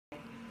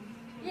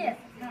Yes.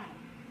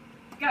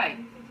 Go.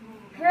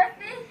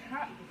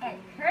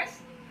 Fresh,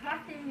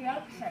 healthy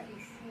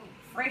milkshakes.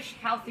 Fresh,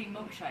 healthy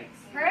milkshakes.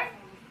 Fresh,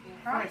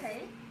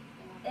 healthy.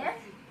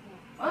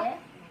 What?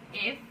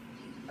 F.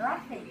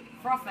 Frothy.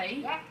 Frothy.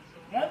 Yeah.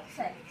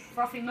 Milkshakes.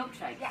 Frothy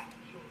milkshakes. Yeah.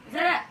 Is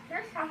that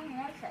Fresh, healthy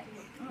milkshakes.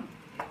 it? Mm.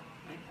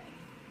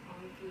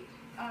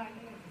 Okay.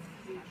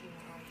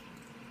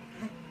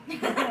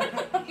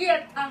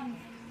 Yeah.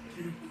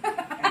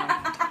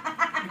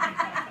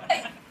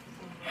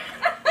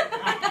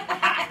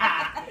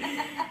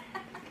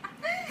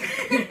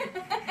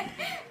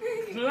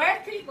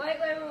 Quirky. Wait.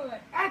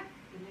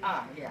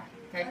 Yeah.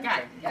 Okay,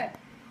 go.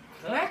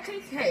 Quirky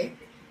cake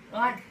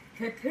like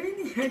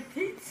Titania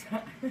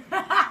pizza.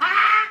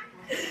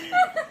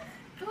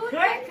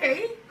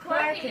 Quirky.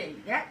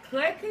 Yeah,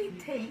 quirky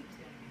teeth.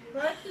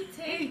 Quirky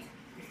Teeth.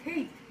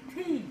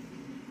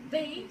 B.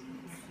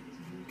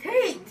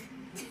 Teeth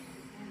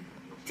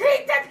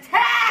and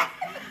teeth.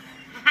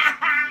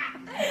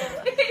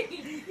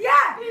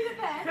 Yeah.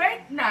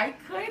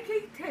 Quirky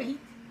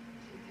teeth.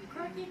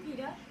 Quirky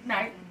Peter. No,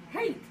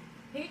 teeth.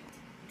 Pete.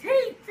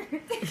 Teeth.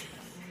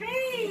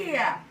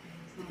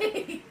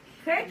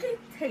 Quirky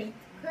teeth.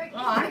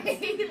 Quirky.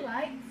 He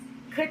likes.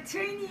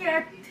 Titania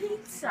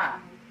pizza.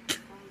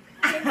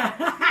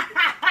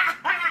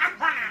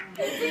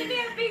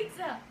 Catania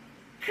pizza.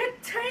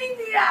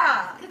 Catania.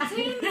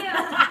 Catania.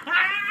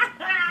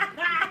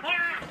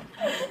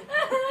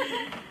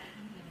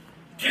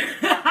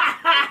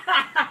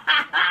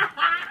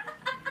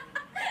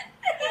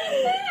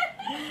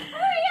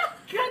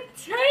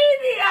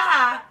 Catania.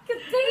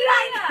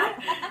 Catania.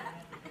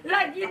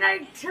 Like you know,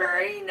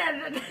 Tarina.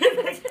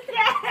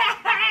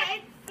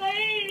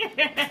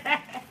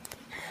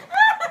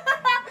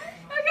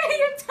 Okay,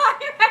 you're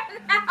tired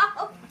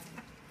now.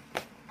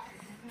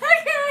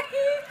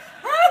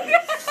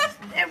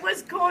 It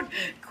was called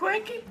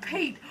Quirky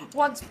Pete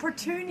Wants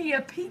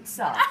Petunia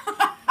Pizza.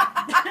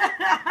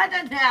 I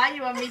don't know how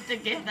you want me to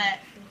get that.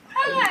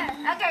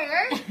 Okay,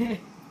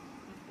 ready?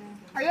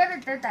 Are you ever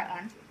did that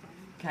one?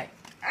 Okay.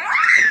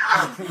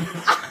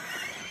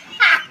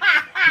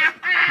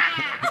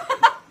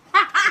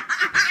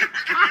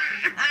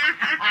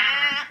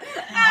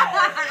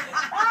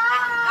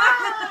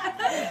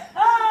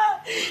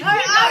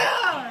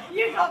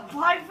 You got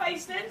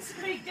pie-faced and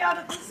speak down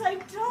at the same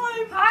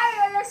time.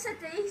 Hi,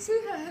 Felicity,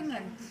 super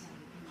onions.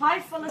 Hi,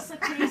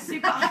 Felicity,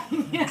 super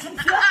onions.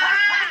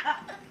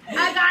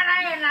 I got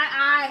I and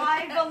I.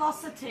 High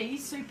velocity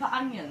super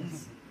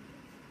onions.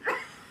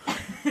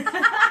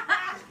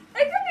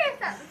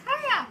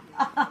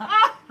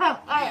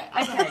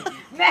 Okay.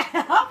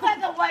 Now, by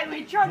the way,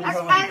 we're trying to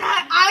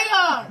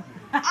Iron.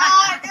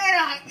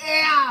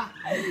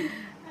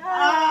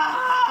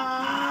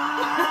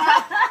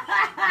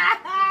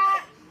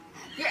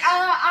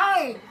 Yeah,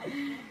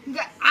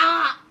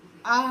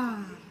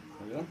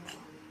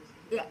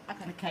 okay.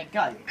 Okay,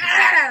 go.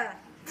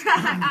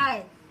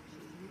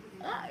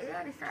 You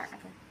already start.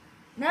 Okay.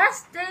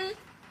 Nasty,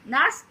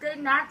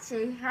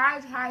 Nazi,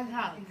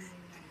 hugs.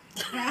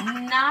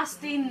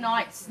 Nasty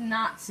Knights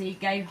Nazi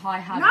gave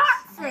high hugs.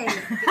 Nazi!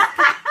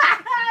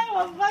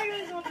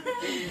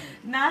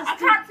 Nasty. I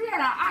can't see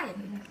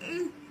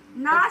it.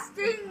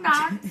 Nasty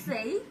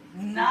Nazi.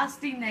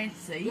 Nasty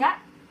Nancy. Yeah.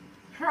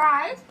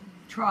 Tried.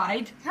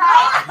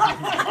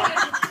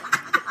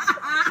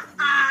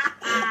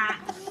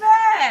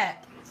 There.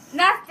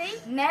 Nasty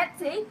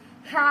Nancy.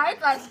 Tried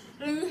like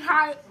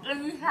high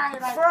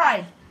like.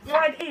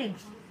 Fried egg.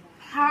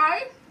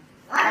 High.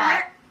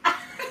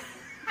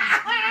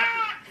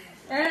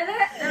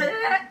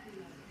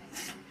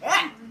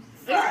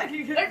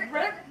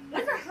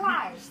 It's a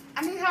fly. I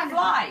need to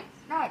Fly.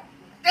 No.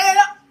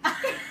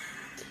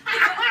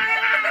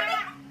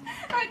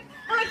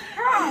 like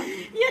frog.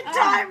 Your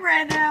time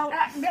ran out.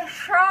 The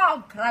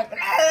frog. Like.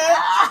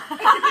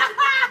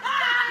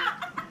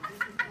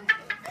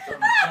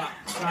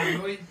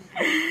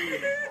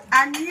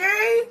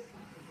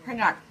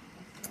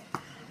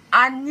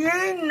 I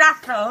knew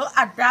nothing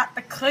about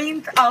the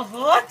cleans of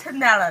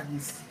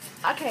watermelons.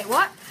 Okay,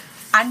 what?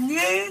 I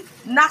knew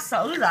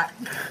nothing like.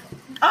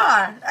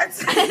 Oh,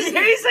 that's a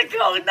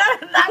musical,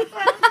 not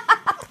nothing.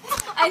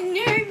 A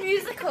new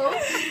musical.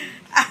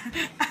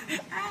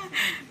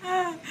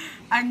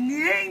 A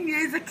new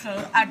musical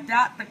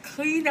about the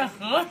clean of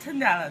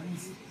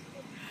watermelons.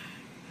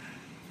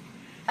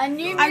 A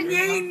new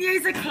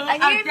musical A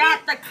new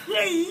about the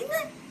clean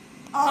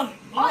of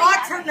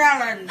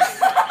watermelons.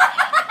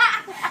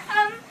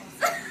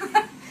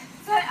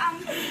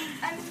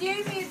 A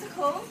new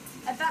musical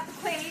about the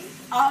Queen.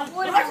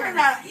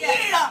 Watermelon.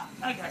 Yeah.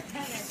 Okay.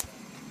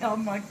 Oh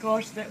my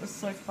gosh, that was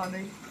so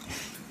funny.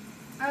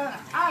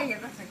 Yeah,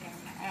 that's okay.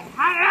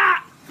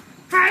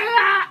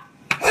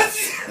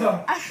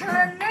 A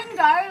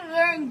flamingo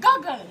wearing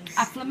goggles.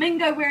 A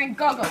flamingo wearing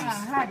goggles. Oh,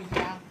 howdy,